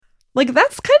Like,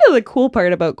 that's kind of the cool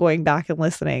part about going back and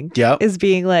listening. Yeah. Is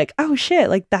being like, oh shit,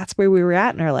 like that's where we were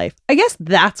at in our life. I guess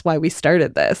that's why we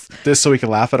started this. This so we can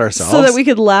laugh at ourselves. So that we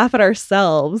could laugh at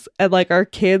ourselves. And like our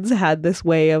kids had this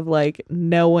way of like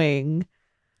knowing.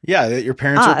 Yeah, that your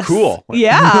parents us. are cool.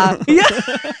 Yeah.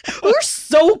 Yeah. We're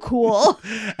so cool.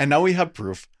 And now we have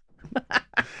proof.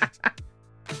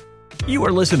 You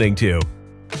are listening to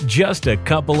Just a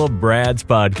Couple of Brads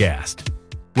podcast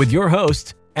with your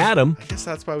hosts, Adam. I guess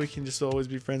that's why we can just always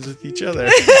be friends with each other.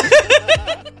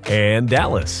 And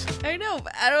Dallas. I know,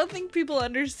 but I don't think people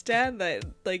understand that,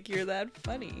 like, you're that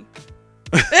funny.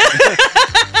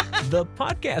 The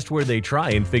podcast where they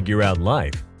try and figure out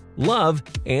life, love,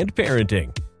 and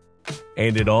parenting.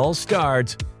 And it all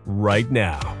starts right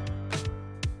now.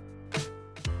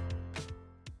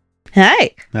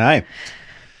 Hi. Hi.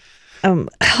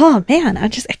 Oh man, I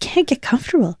can't get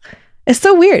comfortable. It's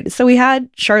so weird. So we had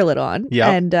Charlotte on,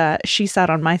 and she sat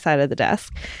on my side of the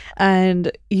desk.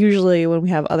 And usually when we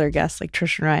have other guests like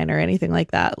Trish and Ryan or anything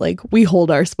like that, like we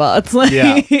hold our spots. Like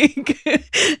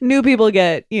new people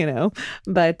get,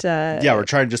 but yeah, we're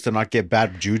trying just to not get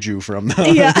bad juju from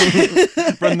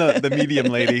the from the medium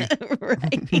lady.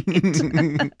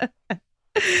 Right.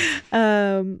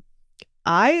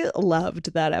 I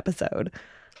loved that episode.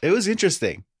 It was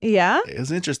interesting. Yeah? It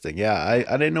was interesting. Yeah. I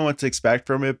didn't know what to expect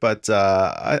from it, but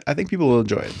I think people will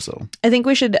enjoy it. So I think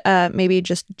we should maybe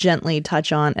just gently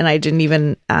touch on, and I didn't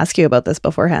even ask you about this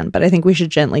beforehand, but I think we should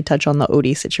gently touch on the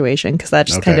Odie situation because that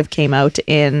just kind of came out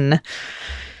in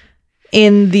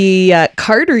the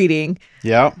card reading.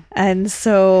 Yeah. And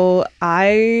so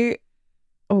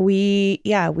we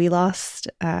lost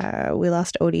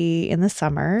Odie in the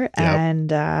summer, and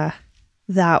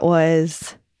that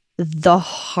was the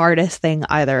hardest thing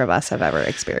either of us have ever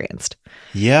experienced.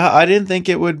 Yeah, I didn't think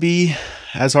it would be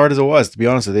as hard as it was, to be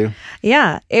honest with you.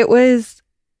 Yeah, it was.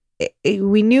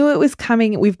 We knew it was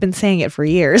coming. We've been saying it for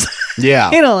years. Yeah.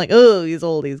 Like, oh, he's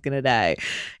old, he's going to die.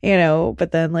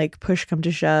 But then like push come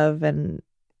to shove and,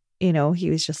 he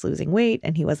was just losing weight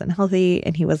and he wasn't healthy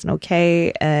and he wasn't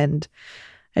okay. And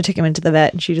I took him into the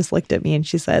vet and she just looked at me and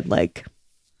she said like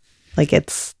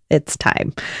it's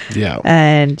time. Yeah.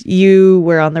 And you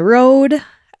were on the road.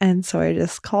 And so I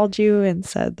just called you and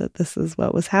said that this is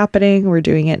what was happening. We're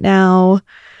doing it now.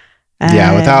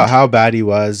 And with how bad he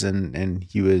was. And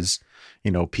he was,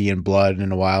 peeing blood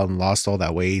in a while and lost all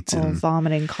that weight. And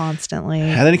vomiting constantly.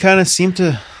 And then he kind of seemed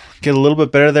to get a little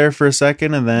bit better there for a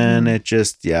second. And then it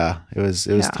just, it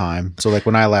was time. So like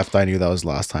when I left, I knew that was the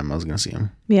last time I was going to see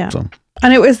him. Yeah. So.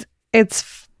 And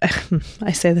it's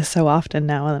I say this so often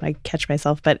now and then I catch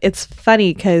myself, but it's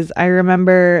funny because I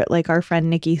remember like our friend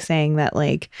Nikki saying that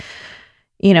like,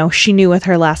 she knew with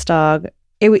her last dog,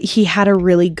 he had a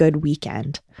really good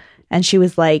weekend. And she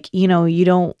was like, you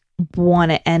don't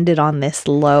want to end it on this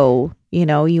low,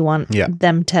 you want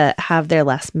them to have their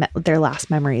last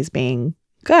memories being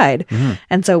good. Mm-hmm.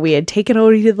 And so we had taken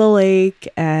Odie to the lake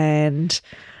and,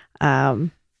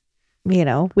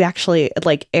 we actually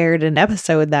like aired an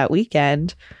episode that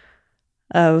weekend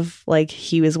of like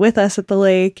he was with us at the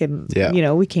lake and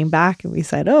we came back and we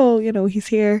said, oh, he's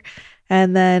here.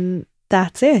 And then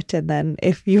that's it. And then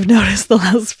if you've noticed the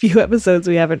last few episodes,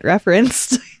 we haven't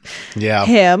referenced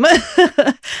him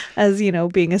as,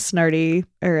 being a snarty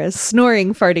or a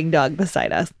snoring farting dog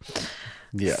beside us.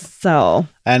 Yeah. So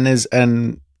and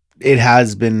it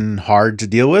has been hard to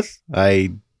deal with.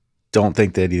 I don't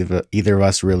think that either of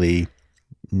us really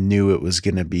knew it was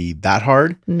going to be that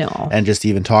hard. No. And just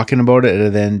even talking about it,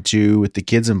 and then with the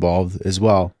kids involved as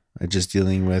well, and just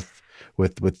dealing with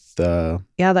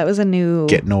that was a new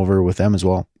getting over with them as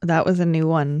well. That was a new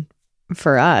one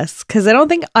for us because I don't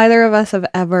think either of us have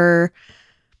ever.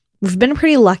 We've been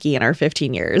pretty lucky in our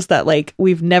 15 years that like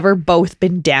we've never both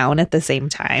been down at the same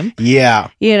time. Yeah.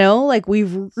 Like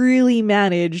we've really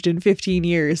managed in 15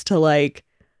 years to like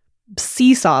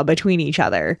seesaw between each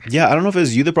other. Yeah, I don't know if it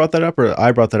was you that brought that up or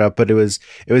I brought that up, but it was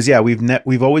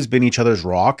we've always been each other's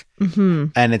rock,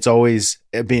 and it's always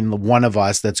been one of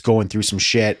us that's going through some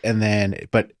shit,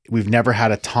 but we've never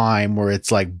had a time where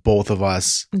it's like both of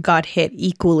us got hit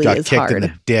equally as kicked hard in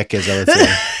the dick, as I would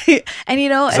say. And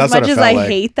as much as I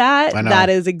hate that, that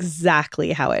is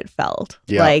exactly how it felt.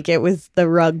 Yeah. Like it was the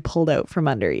rug pulled out from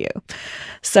under you.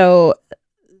 So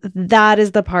that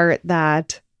is the part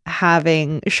that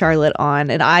having Charlotte on,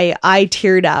 and I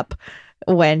teared up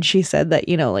when she said that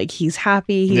like he's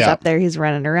happy, he's up there, he's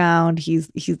running around, he's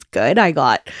good. I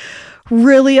got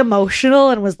really emotional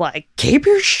and was like, keep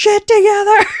your shit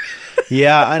together.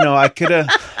 Yeah, I know.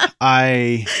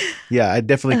 I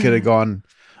definitely could have gone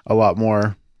a lot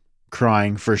more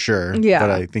crying for sure. Yeah. But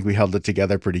I think we held it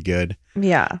together pretty good.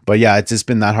 Yeah. But yeah, it's just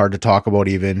been that hard to talk about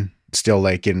even still,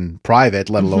 like in private,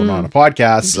 let alone on a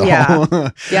podcast. So Yeah.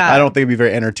 Yeah. I don't think it'd be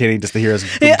very entertaining just to hear us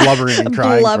blubbering and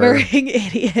crying. Blubbering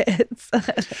idiots.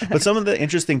 But some of the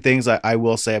interesting things I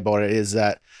will say about it is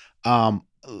that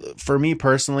for me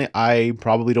personally, I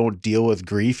probably don't deal with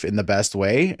grief in the best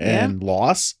way and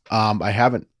loss. I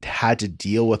haven't had to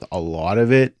deal with a lot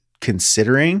of it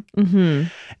considering. Mm-hmm.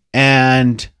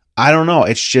 And I don't know.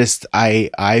 It's just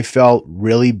I felt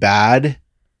really bad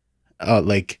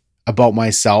like about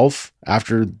myself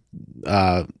after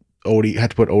Odie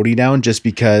had to put Odie down, just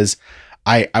because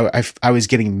I was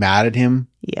getting mad at him.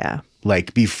 Yeah.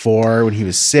 Like before when he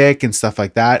was sick and stuff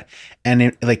like that. And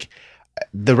it, like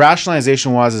the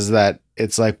rationalization is that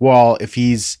it's like, well, if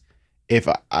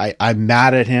I'm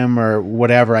mad at him or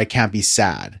whatever, I can't be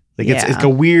sad. Like it's a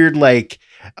weird, like,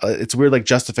 it's weird, like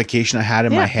justification I had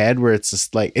in my head where it's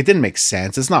just like, it didn't make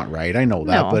sense. It's not right. I know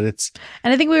that, but it's,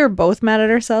 and I think we were both mad at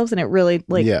ourselves, and it really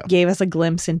gave us a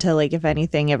glimpse into like, if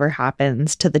anything ever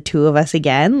happens to the two of us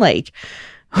again, like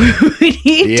we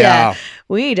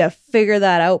need to figure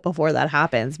that out before that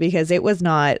happens, because it was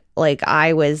not like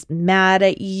I was mad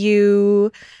at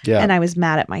you and I was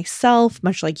mad at myself,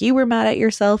 much like you were mad at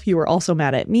yourself. You were also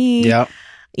mad at me,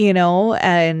 you know,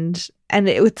 and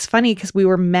it's funny because we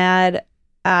were mad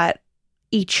at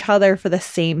each other for the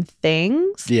same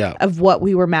things of what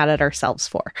we were mad at ourselves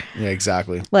for. Yeah,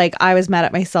 exactly. Like I was mad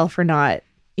at myself for not,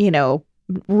 you know,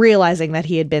 realizing that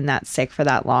he had been that sick for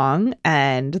that long,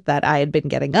 and that I had been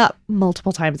getting up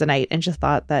multiple times a night and just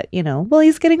thought that, you know, well,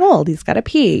 he's getting old, he's got to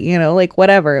pee, you know, like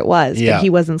whatever it was. But he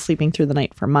wasn't sleeping through the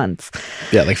night for months.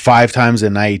 Yeah, like 5 times a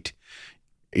night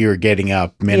you were getting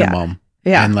up minimum.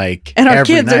 Yeah. And like, and our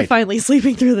kids are finally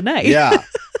sleeping through the night. Yeah.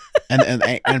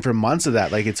 And for months of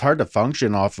that, like it's hard to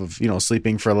function off of, you know,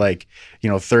 sleeping for like, you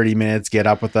know, 30 minutes, get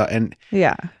up with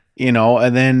you know,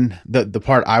 and then the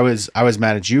part I was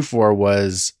mad at you for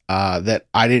was that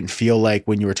I didn't feel like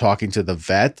when you were talking to the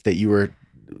vet that you were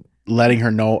letting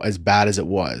her know as bad as it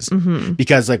was. Mm-hmm.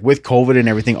 Because like with COVID and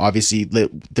everything, obviously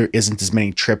there isn't as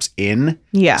many trips in.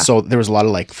 Yeah. So there was a lot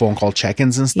of like phone call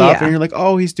check-ins and stuff. And you're like,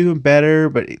 oh, he's doing better.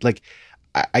 But like,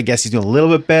 I guess he's doing a little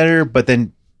bit better. But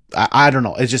then I don't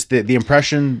know. It's just the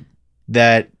impression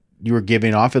that you were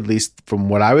giving off, at least from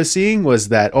what I was seeing, was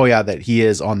that, oh yeah, that he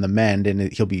is on the mend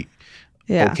and he'll be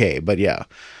okay. But yeah,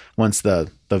 once the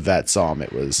vet saw him,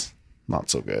 it was not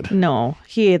so good. No,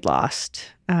 he had lost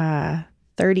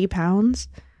 30 pounds.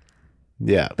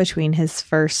 Yeah. Between his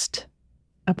first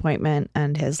appointment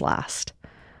and his last.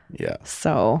 Yeah.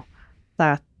 So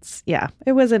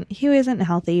he wasn't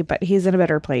healthy, but he's in a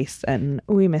better place and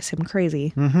we miss him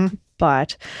crazy. Mm-hmm.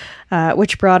 But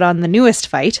which brought on the newest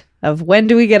fight of when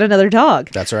do we get another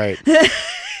dog? That's right.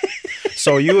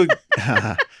 So you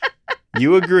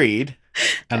agreed,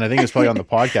 and I think it's probably on the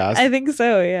podcast. I think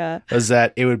so, yeah. Was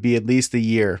that it would be at least a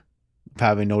year of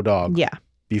having no dog. Yeah.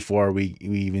 Before we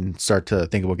even start to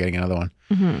think about getting another one.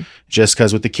 Mm-hmm. Just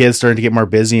because with the kids starting to get more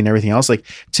busy and everything else, like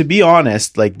to be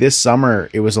honest, like this summer,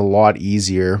 it was a lot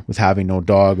easier with having no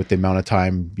dog, with the amount of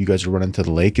time you guys are running to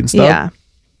the lake and stuff. Yeah.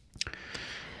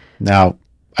 Now,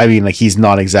 I mean, like he's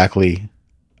not exactly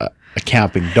a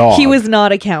camping dog. He was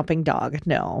not a camping dog.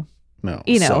 No. No.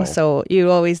 You know, so you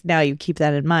always, now you keep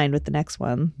that in mind with the next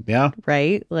one. Yeah.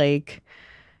 Right? Like,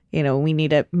 you know, we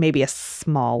need maybe a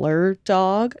smaller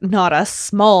dog, not a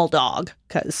small dog,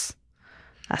 because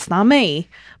that's not me,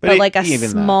 but like a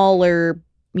smaller,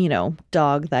 you know,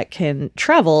 dog that can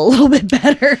travel a little bit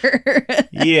better.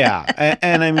 Yeah.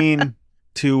 And I mean,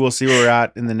 too, we'll see where we're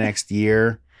at in the next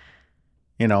year,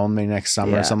 you know, maybe next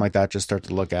summer or something like that, just start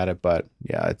to look at it. But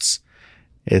yeah,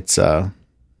 it's a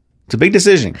big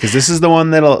decision, because this is the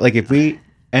one that'll, like, if we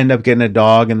end up getting a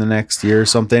dog in the next year or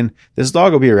something, this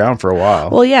dog will be around for a while.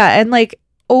 Well, yeah. And like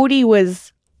Odie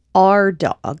was our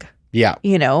dog. Yeah.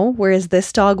 You know, whereas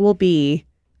this dog will be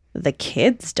the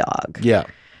kid's dog. Yeah.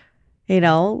 You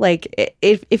know, like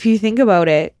if you think about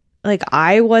it, like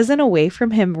I wasn't away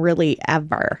from him really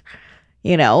ever.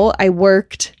 You know, I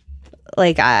worked,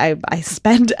 like I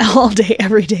spent all day,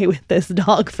 every day with this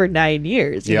dog for 9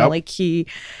 years. You know, like he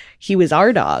was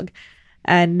our dog.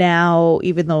 And now,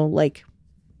 even though like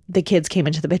the kids came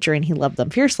into the picture and he loved them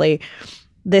fiercely,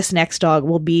 this next dog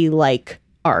will be like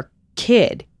our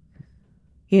kid,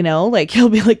 you know, like he'll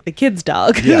be like the kid's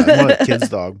dog. Yeah, more like kid's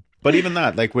dog. But even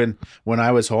that, like when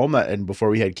I was home and before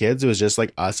we had kids, it was just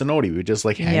like us and Odie. We would just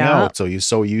like hang out. So he's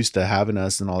so used to having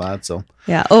us and all that. So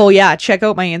yeah. Oh yeah. Check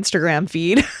out my Instagram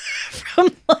feed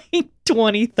from like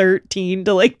 2013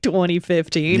 to like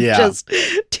 2015. Yeah. Just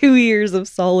 2 years of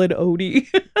solid Odie.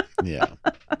 Yeah.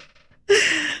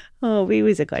 Oh, he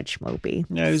was a good schmoopy.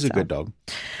 Yeah, he was a good dog.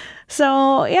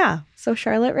 So, yeah. So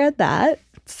Charlotte read that.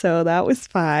 So that was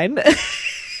fine.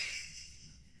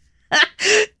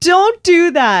 Don't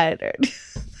do that.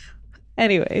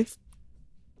 Anyways.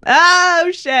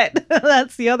 Oh, shit.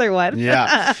 That's the other one.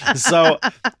 Yeah. So,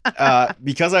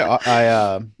 because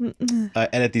I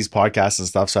edit these podcasts and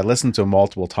stuff, so I listen to them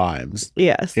multiple times.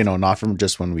 Yes. You know, not from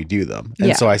just when we do them. And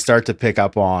Yeah. so I start to pick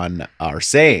up on our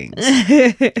sayings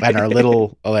and our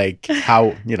little, like,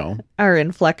 how, you know. Our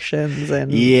inflections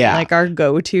and Yeah. like our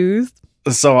go-tos.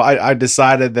 So I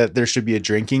decided that there should be a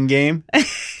drinking game.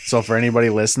 So for anybody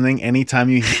listening, anytime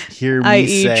you hear me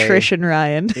I.e. say Trish and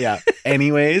Ryan. yeah,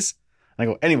 anyways, I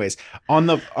go anyways. On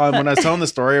when I was telling the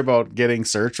story about getting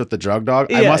searched with the drug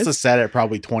dog, I Yes. must have said it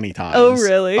probably 20 times. Oh,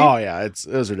 really? Oh yeah, it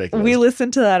was ridiculous. We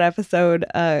listened to that episode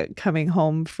coming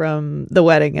home from the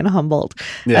wedding in Humboldt.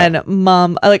 Yeah. And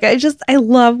Mom, like, I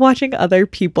love watching other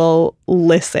people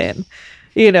listen.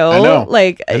 You know? I know.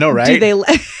 Like, I know, right? Do they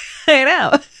I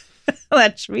know.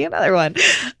 That should be another one.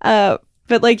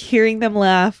 But like hearing them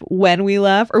laugh when we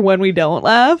laugh or when we don't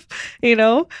laugh, you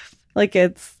know? Like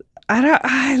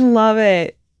I love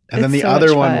it. and then It's the so other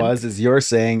much one fun. is your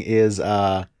saying is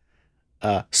so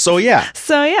yeah.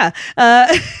 So yeah.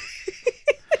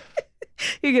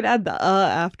 You could add the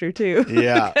after too.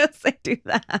 Yeah. Because I do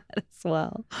that as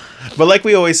well. But like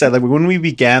we always said, like when we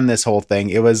began this whole thing,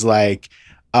 it was like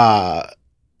why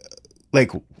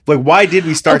did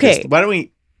we start Okay. this? Why don't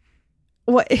we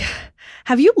What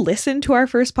have you listened to our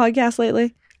first podcast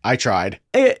lately? I tried.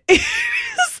 It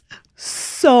is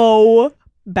so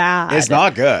bad. It's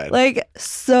not good. like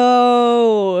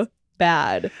so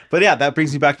bad. But yeah, that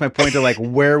brings me back to my point of like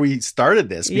where we started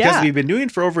this because Yeah. we've been doing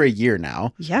it for over a year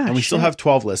now. Yeah. And we still shit. have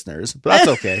 12 listeners, but that's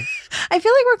okay. I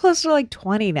feel like we're close to like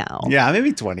 20 now. Yeah,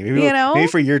 maybe 20. Maybe, You know? maybe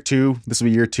for year 2, this will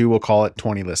be year 2, we'll call it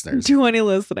 20 listeners. 20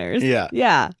 listeners. Yeah.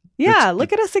 Yeah. Yeah.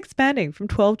 Look at us expanding from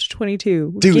 12 to 22.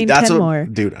 We've Dude, gained that's 10 what more.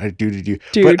 dude, I do. Dude.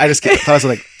 But I just thought I was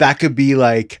like that could be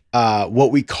like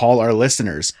what we call our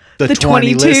listeners. The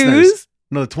 20 22s? listeners.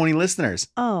 No, the 20 listeners.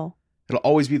 Oh. It'll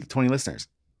always be the 20 listeners.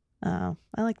 Oh.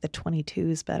 I like the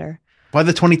 22s better. Why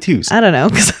the 22s? I don't know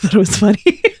because I thought it was funny.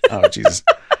 Oh, Jesus.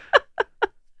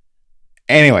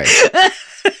 Anyway,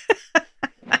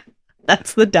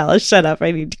 That's the Dallas shut up.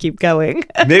 I need to keep going.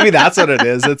 maybe that's what it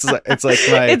is. It's like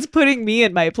my It's putting me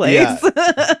in my place.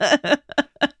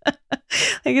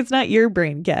 Like it's not your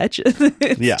brain catch.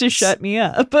 It's Yes. to shut me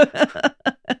up.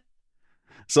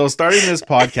 So starting this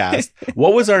podcast,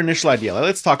 what was our initial idea?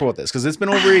 Let's talk about this because it's been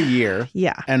over a year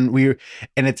Yeah. and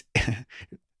it's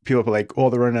people are like, oh,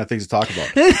 they're running out of things to talk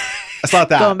about. It's not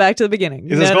that. Going back to the beginning.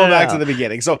 It's just going back to the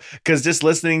beginning. So, because just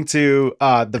listening to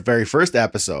the very first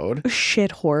episode,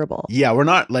 shit horrible. yeah, we're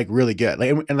not like really good.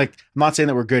 Like, and like, I'm not saying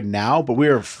that we're good now, but we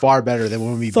are far better than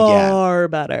when we began. Far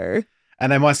better.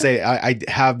 And I must say, I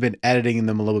have been editing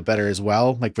them a little bit better as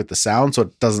well, like with the sound, so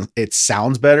it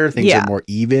sounds better. Things Yeah. are more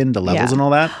even, the levels Yeah. and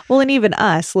all that. Well, and even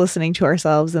us listening to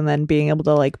ourselves and then being able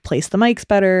to like place the mics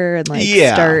better and like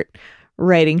Yeah. start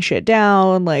writing shit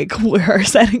down, like where our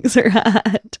settings are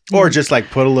at. Or just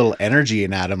like put a little energy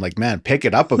in at him, like, man, pick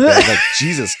it up a bit. Like,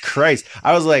 Jesus Christ.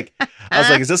 I was like,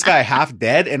 is this guy half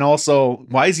dead? And also,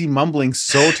 why is he mumbling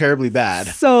so terribly bad?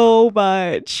 So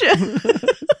much.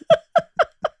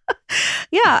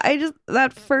 Yeah,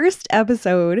 that first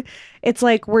episode, it's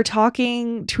like we're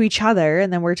talking to each other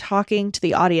and then we're talking to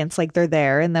the audience like they're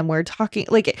there and then we're talking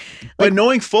like But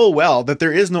knowing full well that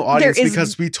there is no audience There is-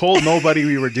 because we told nobody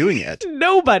we were doing it.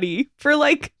 nobody for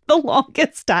like the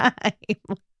longest time.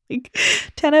 Like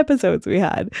 10 episodes we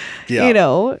had. Yeah. You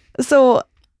know. So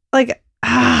like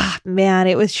man,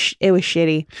 it was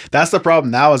shitty. That's the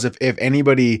problem now is if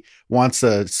anybody wants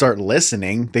to start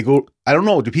listening, they go, I don't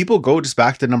know, do people go just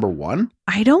back to number 1?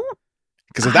 I don't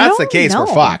Because if I that's the don't case, we're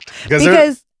know. fucked.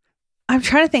 because I'm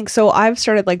trying to think. So I've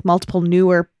started like multiple new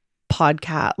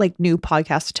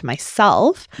podcasts to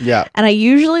myself. yeah. And I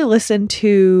usually listen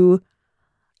to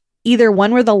either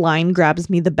one where the line grabs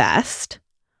me the best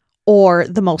or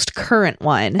the most current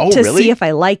one Oh, to really? see if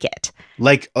I like it.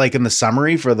 Like in the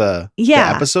summary for the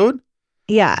Yeah. episode?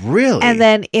 Yeah. Really? And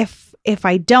then if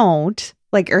I don't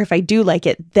like, or if I do like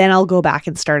it, then I'll go back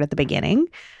and start at the beginning.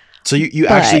 So you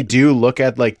But- actually do look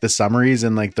at like the summaries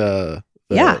and like the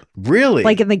Yeah. Really?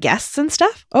 Like in the guests and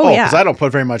stuff. Oh, because yeah. I don't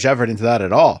put very much effort into that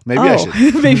at all. Maybe I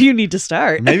should. Maybe you need to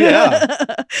start. Maybe, yeah.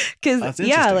 Because, That's yeah,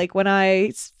 interesting. like when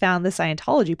I found the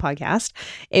Scientology podcast,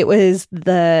 it was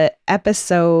the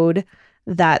episode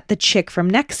that the chick from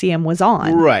Nexium was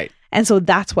on. Right. And so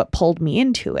that's what pulled me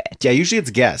into it. Yeah, usually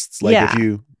it's guests. Like Yeah. if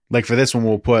you like for this one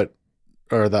we'll put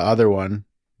or the other one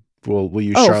we'll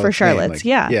use Oh, for Charlotte's name. Charlotte's. Like,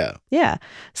 Yeah. Yeah. Yeah.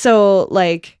 So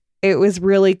like it was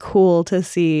really cool to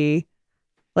see,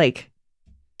 like,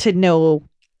 to know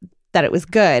that it was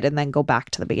good and then go back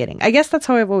to the beginning. I guess that's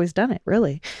how I've always done it,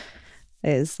 really,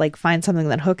 is like find something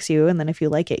that hooks you. And then if you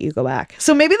like it, you go back.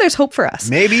 So maybe there's hope for us.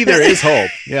 Maybe there is hope.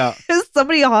 Yeah. If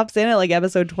somebody hops in at like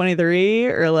episode 23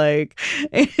 or like,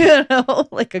 you know,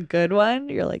 like a good one,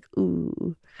 you're like,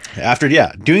 ooh. After,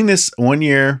 doing this 1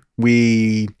 year,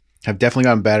 we have definitely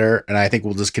gotten better. And I think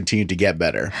we'll just continue to get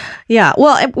better. Yeah.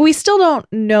 Well, we still don't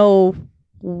know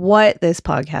what this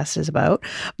podcast is about,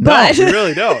 but No, we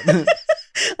really don't.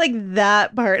 like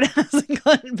that part hasn't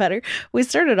gotten better. We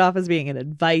started off as being an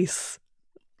advice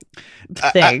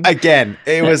thing. Again,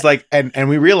 it was like, and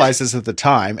we realized this at the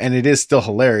time, and it is still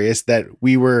hilarious that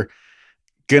we were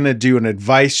gonna do an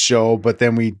advice show, but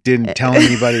then we didn't tell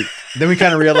anybody. Then we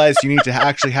kind of realized you need to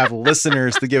actually have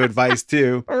listeners to give advice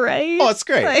to. Right? Oh, it's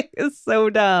great. Like, it's so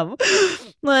dumb.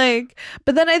 Like,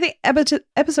 but then I think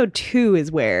episode 2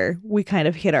 is where we kind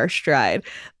of hit our stride.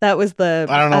 That was the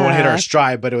I don't know what hit our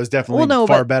stride, but it was definitely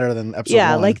far better than episode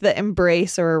 1. Like the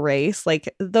embrace or erase.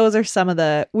 Like those are some of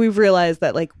the, we've realized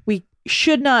that like we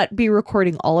should not be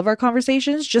recording all of our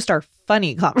conversations, just our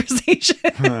funny conversations.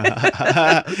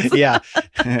 Yeah.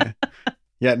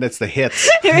 Yeah, that's the hits.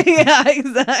 Yeah,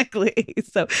 exactly.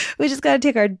 So we just got to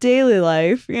take our daily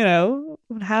life, you know,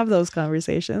 and have those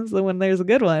conversations. Then when there's a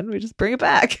good one, we just bring it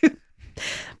back.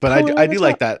 But I do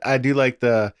like that. I do like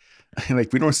the,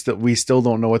 like, we still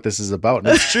don't know what this is about.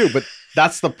 And it's true, but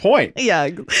that's the point. Yeah,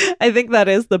 I think that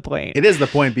is the point. It is the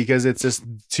point because it's just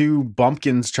two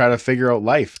bumpkins try to figure out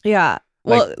life. Yeah.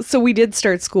 Well, so we did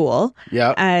start school.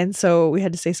 Yeah. And so we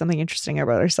had to say something interesting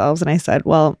about ourselves. And I said,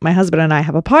 well, my husband and I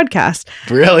have a podcast.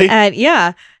 Really? And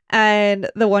yeah.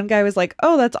 And the one guy was like,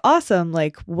 oh, that's awesome.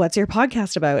 Like, what's your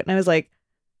podcast about? And I was like,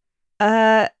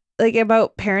 like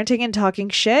about parenting and talking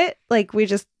shit. Like we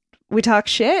talk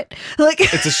shit. Like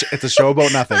it's a show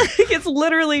about nothing. It's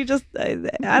literally just,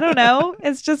 I don't know.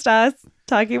 It's just us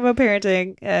talking about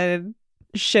parenting and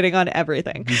shitting on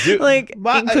everything, like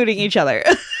including each other.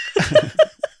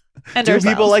 And do ourselves.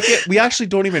 People like it? We actually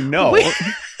don't even know.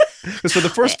 Because for the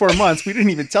first 4 months, we didn't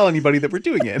even tell anybody that we're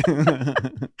doing it.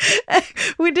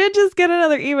 We did just get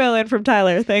another email in from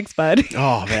Tyler. Thanks, bud.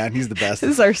 Oh, man. He's the best.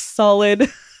 This is our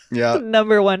solid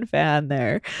number one fan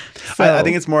there. So, I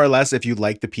think it's more or less if you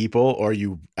like the people or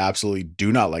you absolutely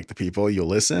do not like the people, you'll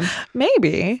listen.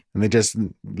 Maybe. And they just,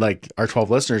 like, our 12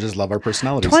 listeners just love our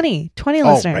personalities. 20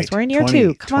 listeners. Right. We're in year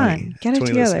 2. Come on. Get it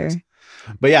together. Listeners.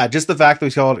 But yeah, just the fact that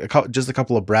we called just a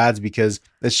couple of Brads because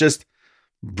it's just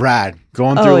Brad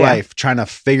going through life, trying to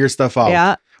figure stuff out.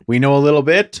 Yeah. We know a little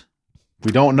bit.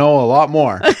 We don't know a lot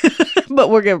more.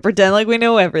 But we're going to pretend like we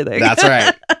know everything. That's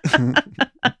right.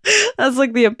 That's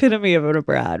like the epitome of a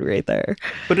Brad right there.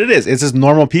 But it is. It's just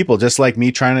normal people, just like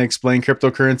me trying to explain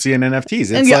cryptocurrency and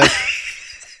NFTs. It's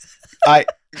like,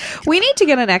 we need to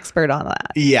get an expert on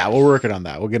that. Yeah, we're working on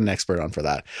that. We'll get an expert on for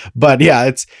that. But yeah,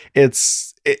 it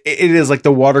is like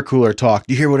the water cooler talk.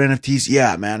 Do you hear what NFTs?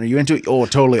 Yeah, man. Are you into it? Oh,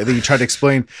 totally. I think you try to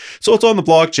explain. So it's on the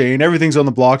blockchain. Everything's on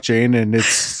the blockchain and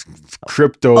it's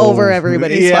crypto. Over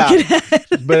everybody's fucking head.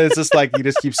 But it's just like, you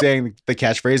just keep saying the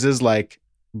catchphrases like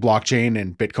blockchain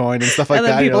and Bitcoin and stuff like and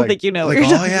then that. People think you know what you're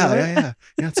talking about. Yeah.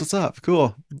 That's what's up.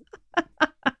 Cool.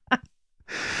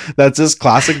 That's just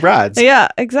classic Brads. Yeah,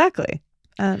 exactly.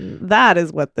 And that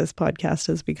is what this podcast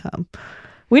has become.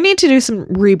 We need to do some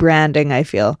rebranding, I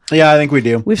feel. Yeah, I think we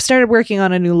do. We've started working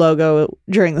on a new logo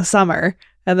during the summer,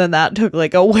 and then that took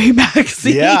like a way back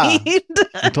seat. Yeah.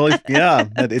 That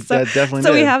definitely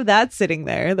So did. we have that sitting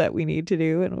there that we need to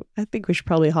do, and I think we should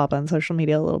probably hop on social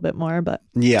media a little bit more, but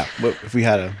yeah, if we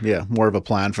had more of a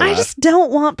plan for that. I just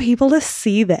don't want people to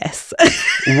see this.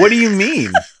 What do you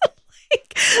mean?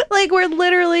 like we're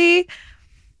literally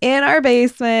in our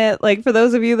basement, like for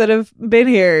those of you that have been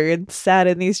here and sat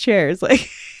in these chairs, like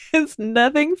it's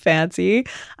nothing fancy.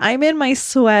 I'm in my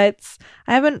sweats.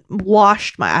 I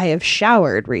have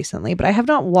showered recently, but I have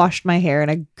not washed my hair in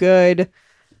a good,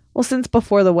 since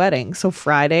before the wedding. So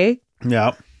Friday,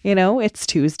 yeah, it's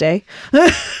Tuesday.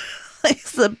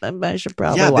 So I should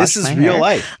probably wash this is my real hair.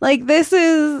 life. Like this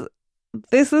is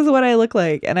what I look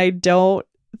like. And I don't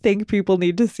think people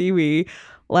need to see me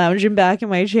lounging back in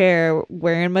my chair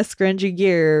wearing my scrunchie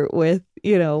gear with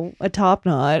a top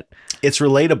knot. It's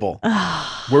relatable.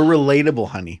 We're relatable,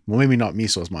 honey. Well, maybe not me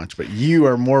so much, but you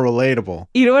are more relatable.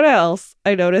 You know what else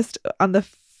I noticed on the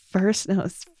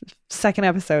second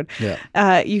episode? Yeah.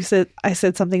 I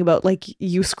said something about like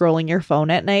you scrolling your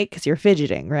phone at night because you're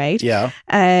fidgeting, right? Yeah.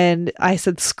 And I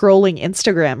said scrolling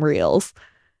Instagram reels.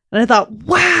 And I thought,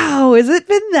 wow, has it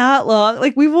been that long?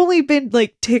 Like, we've only been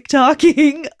like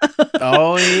TikToking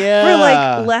Oh yeah. for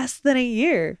like less than a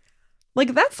year.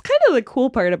 Like, that's kind of the cool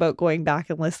part about going back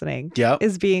and listening. Yep.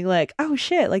 Is being like, oh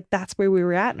shit, like that's where we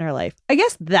were at in our life. I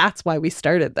guess that's why we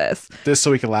started this. This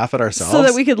so we can laugh at ourselves. So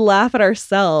that we could laugh at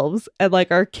ourselves. And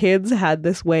like our kids had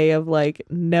this way of like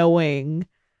knowing.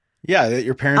 Yeah, that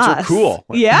your parents us. are cool.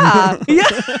 Yeah. Yeah.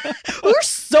 We're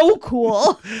so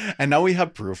cool. And now we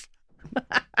have proof.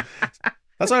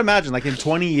 That's what I imagine. Like in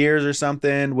 20 years or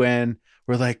something, when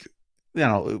we're like, you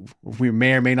know, we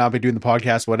may or may not be doing the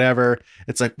podcast, whatever.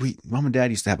 It's like, mom and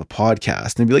dad used to have a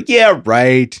podcast. And they'd be like, yeah,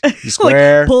 right. You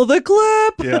square. Like, pull the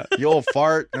clip. Yeah, you old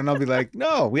fart. And I'll be like,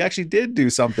 no, we actually did do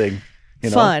something. You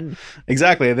know? Fun.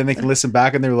 Exactly. And then they can listen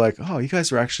back and they're like, oh, you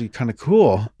guys were actually kind of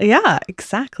cool. Yeah,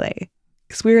 exactly.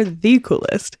 Because we're the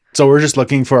coolest. So we're just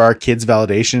looking for our kids'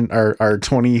 validation, our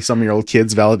 20-some-year-old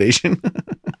kids' validation.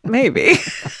 Maybe.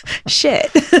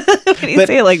 Shit. When you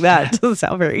say it like that, it doesn't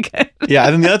sound very good. Yeah.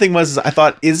 And then the other thing was, I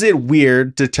thought, is it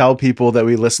weird to tell people that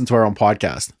we listen to our own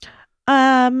podcast?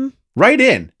 Write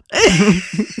in.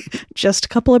 Just a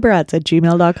couple of brads at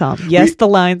gmail.com. Yes, the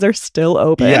lines are still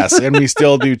open. Yes. And we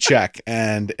still do check.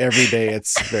 And every day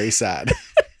it's very sad.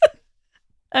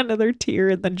 Another tear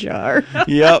in the jar.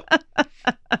 Yep.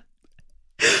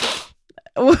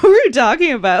 What were we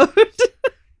talking about?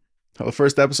 Well, the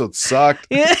first episode sucked.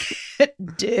 Yeah, it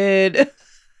did.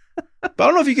 But I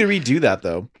don't know if you can redo that,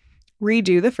 though.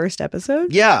 Redo the first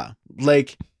episode? Yeah.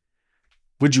 Like,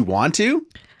 would you want to?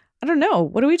 I don't know.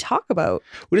 What do we talk about?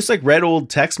 We just like read old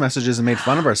text messages and made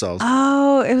fun of ourselves.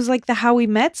 Oh, it was like the How We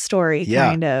Met story, Yeah.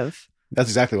 kind of. That's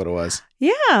exactly what it was.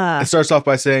 Yeah. It starts off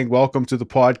by saying, welcome to the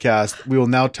podcast. We will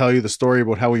now tell you the story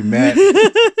about how we met.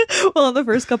 Well, in the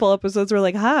first couple episodes, we're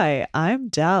like, hi, I'm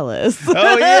Dallas.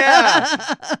 Oh, yeah.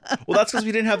 Well, that's because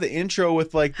we didn't have the intro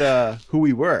with like the who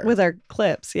we were. With our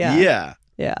clips. Yeah. Yeah.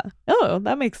 Yeah. Oh,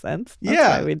 that makes sense. That's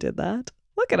Yeah. why we did that.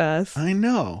 Look at us. I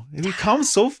know. We've come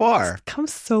so far. Come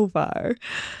so far.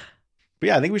 But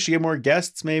yeah, I think we should get more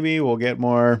guests maybe. We'll get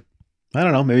more, I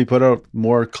don't know, maybe put out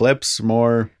more clips,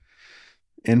 more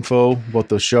info about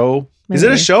the show. Maybe. Is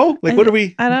it a show? Like, what are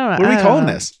we? I don't know. What are we calling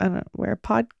this? I don't know. We're a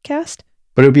podcast?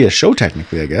 But it would be a show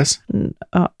technically, I guess.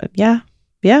 Yeah.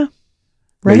 Yeah.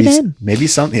 Right in. Maybe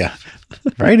something. Yeah.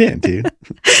 Right in, dude.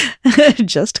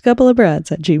 Just a couple of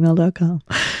brads at gmail.com.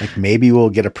 Like maybe we'll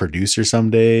get a producer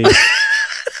someday.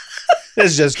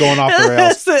 It's just going off the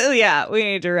rails. Yeah, we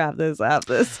need to wrap this up.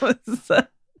 This was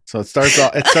So it starts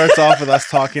off with us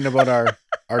talking about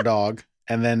our dog,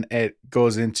 and then it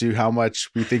goes into how much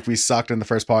we think we sucked in the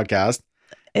first podcast.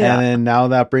 Yeah. And then now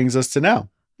that brings us to now.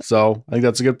 So I think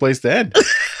that's a good place to end.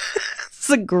 It's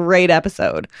a great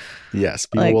episode. Yes,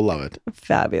 people Like- will love it.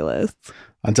 Fabulous.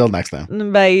 Until next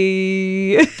time.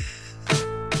 Bye.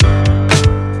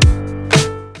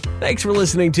 Thanks for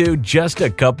listening to Just a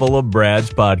Couple of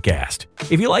Brads podcast.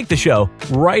 If you like the show,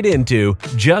 write into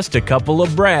justacouple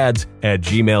of brads at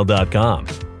gmail.com.